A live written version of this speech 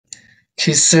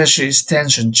KSEARCHY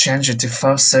extension changes the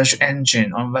default search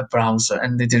engine on web browser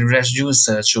and redirects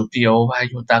user to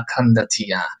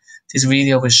boyu.com.tr. This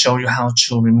video will show you how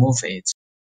to remove it.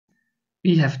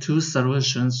 We have two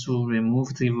solutions to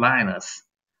remove the virus: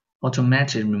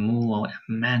 automatic removal and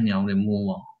manual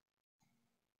removal.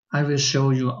 I will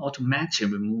show you automatic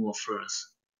removal first.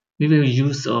 We will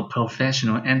use a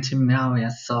professional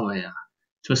anti-malware software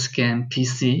to scan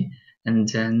PC and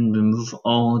then remove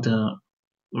all the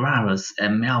virus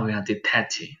and malware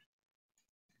detected.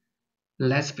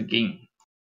 Let's begin.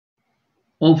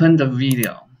 Open the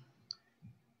video.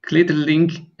 Click the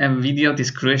link and video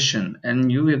description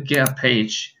and you will get a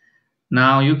page.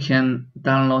 Now you can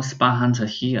download Spy Hunter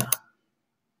here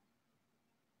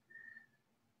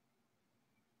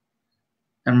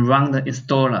and run the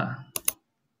installer.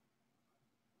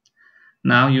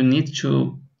 Now you need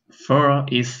to follow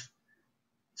its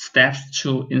steps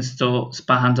to install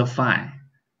Spy Hunter file.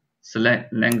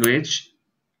 Select language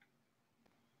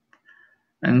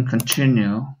and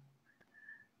continue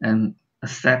and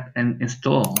accept and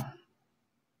install.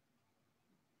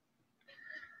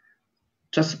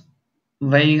 Just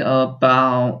wait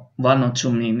about 1 or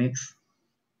 2 minutes.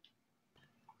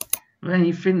 When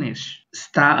you finish,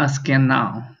 start a scan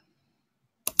now.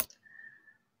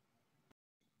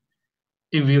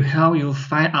 It will help you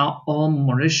find out all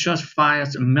malicious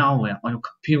files and malware on your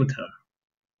computer.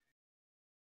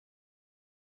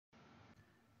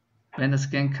 When the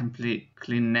scan complete,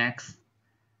 click Next.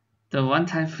 The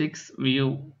one-time fix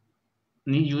will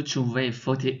need you to wait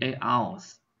 48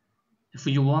 hours. If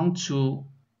you want to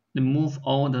remove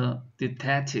all the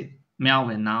detected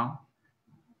malware now,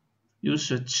 you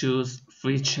should choose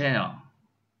freeware.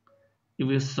 It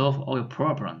will solve all your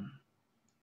problems.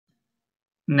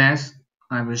 Next,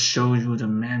 I will show you the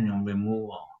manual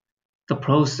removal. The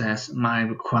process might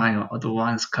require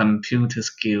advanced computer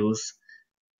skills.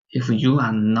 If you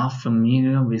are not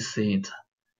familiar with it,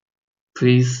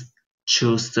 please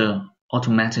choose the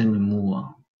automatic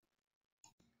removal.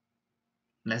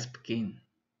 Let's begin.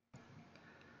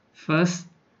 First,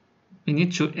 we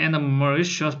need to end the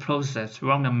malicious process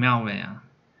run the malware.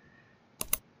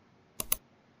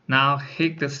 Now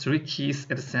hit the 3 keys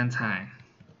at the same time.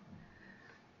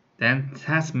 Then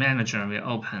Task Manager will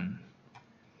open.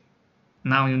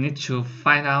 Now you need to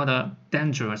find out the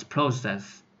dangerous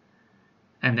process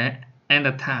and then end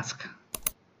the task.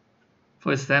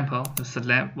 For example, you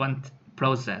select one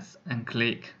process and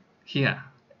click here.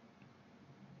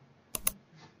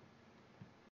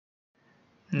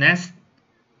 Next,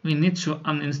 we need to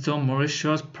uninstall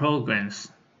malicious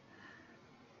programs.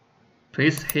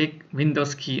 Please hit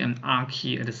Windows key and R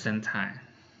key at the same time.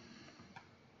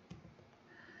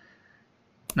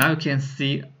 Now you can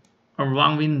see a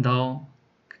wrong window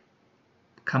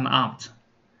come out.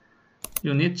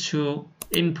 You need to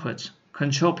input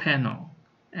Control Panel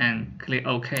and click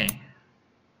OK.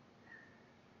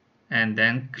 And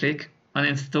then click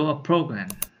Uninstall a program.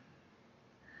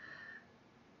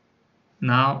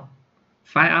 Now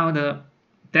find out the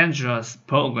dangerous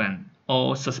program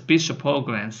or suspicious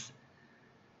programs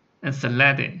and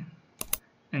select it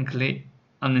and click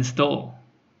Uninstall.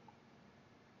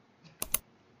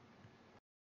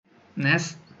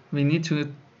 Next, we need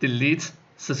to delete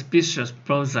suspicious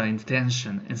browser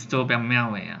extension installed by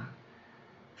malware.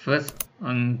 First,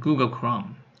 on Google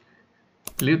Chrome,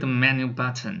 click the menu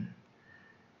button,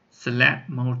 select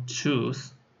More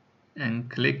Tools, and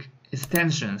click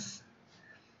Extensions.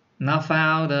 Now find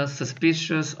out the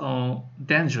suspicious or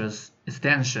dangerous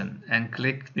extension and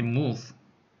click Remove.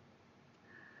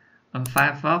 On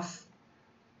Firefox,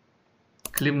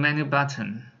 click Menu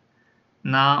button.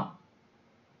 Now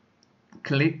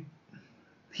click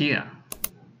here.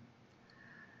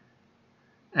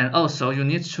 And also you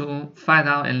need to find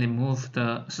out and remove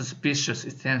the suspicious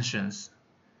extensions.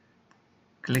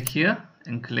 Click here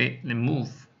and click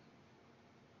Remove.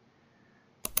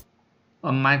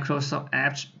 On Microsoft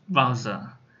Edge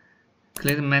browser,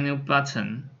 click the menu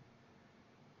button.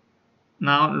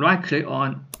 Now right click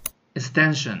on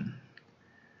Extension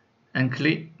and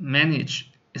click Manage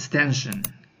Extension.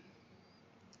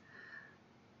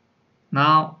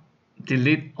 Now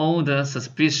delete all the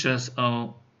suspicious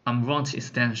or unwanted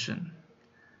extension.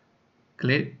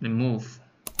 Click Remove.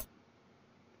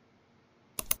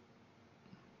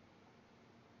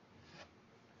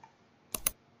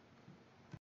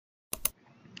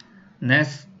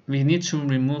 Next, we need to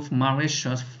remove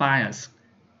malicious files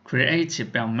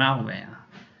created by malware.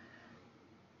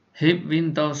 Hit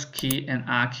Windows key and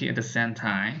R key at the same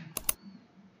time.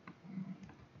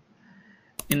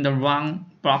 In the Run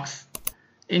box,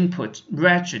 input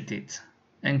Regedit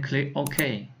and click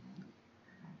OK.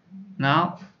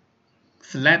 Now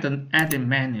select the edit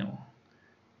menu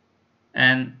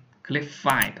and click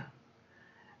Find.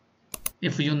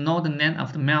 If you know the name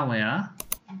of the malware,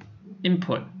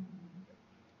 input.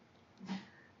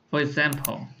 For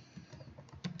example,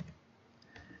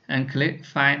 and click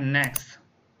Find Next.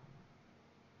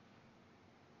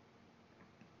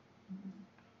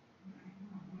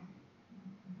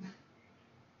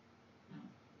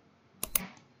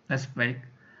 Let's wait.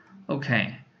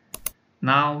 Okay,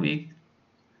 now we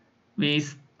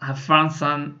have found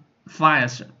some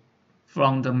files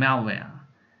from the malware.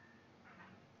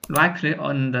 Right click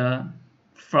on the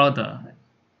folder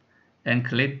and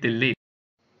click Delete.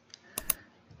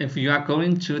 If you are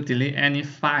going to delete any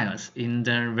files in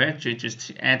the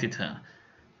registry editor,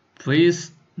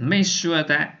 please make sure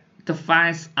that the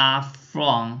files are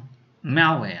from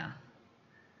malware.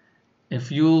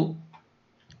 If you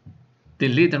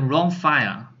delete the wrong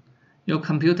file, your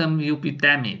computer will be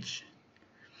damaged.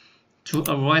 To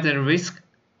avoid the risk,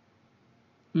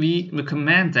 we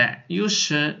recommend that you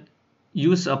should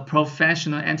use a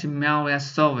professional anti-malware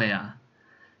software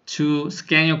to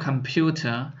scan your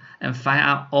computer and find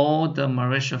out all the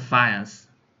malicious files.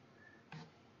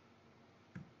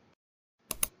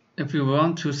 If you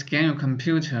want to scan your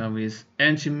computer with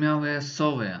anti-malware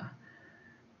software,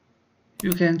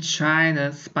 you can try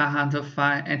the SpyHunter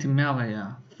 5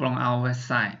 anti-malware from our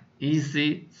website,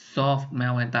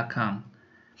 easysolvemalware.com.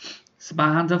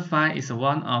 SpyHunter 5 is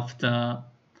one of the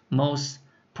most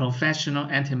professional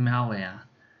anti-malware.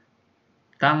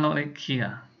 Download it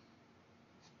here.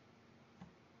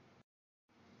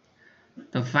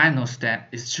 The final step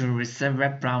is to reset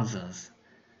web browsers.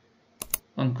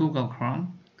 On Google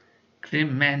Chrome, click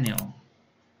Menu,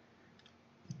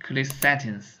 click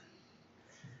Settings,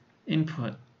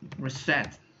 Input,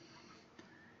 Reset.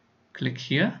 Click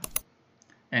here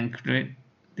and click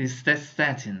Reset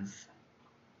Settings.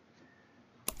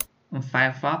 On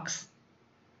Firefox,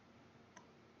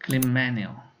 click Menu,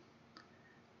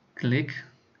 click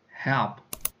Help,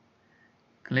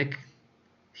 click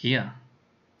here.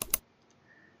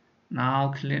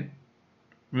 Now click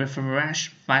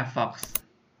Refresh Firefox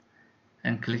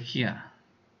and click here.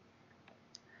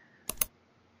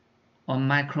 On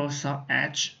Microsoft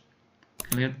Edge,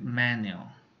 click Menu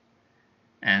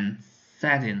and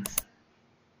Settings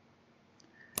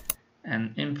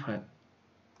and Input,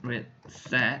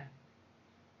 Reset.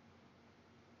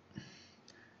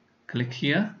 Click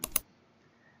here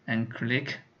and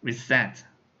click Reset.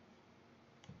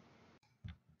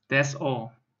 That's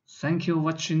all. Thank you for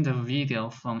watching the video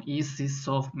from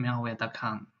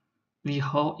easysolvemalware.com. We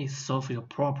hope it solves your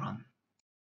problem.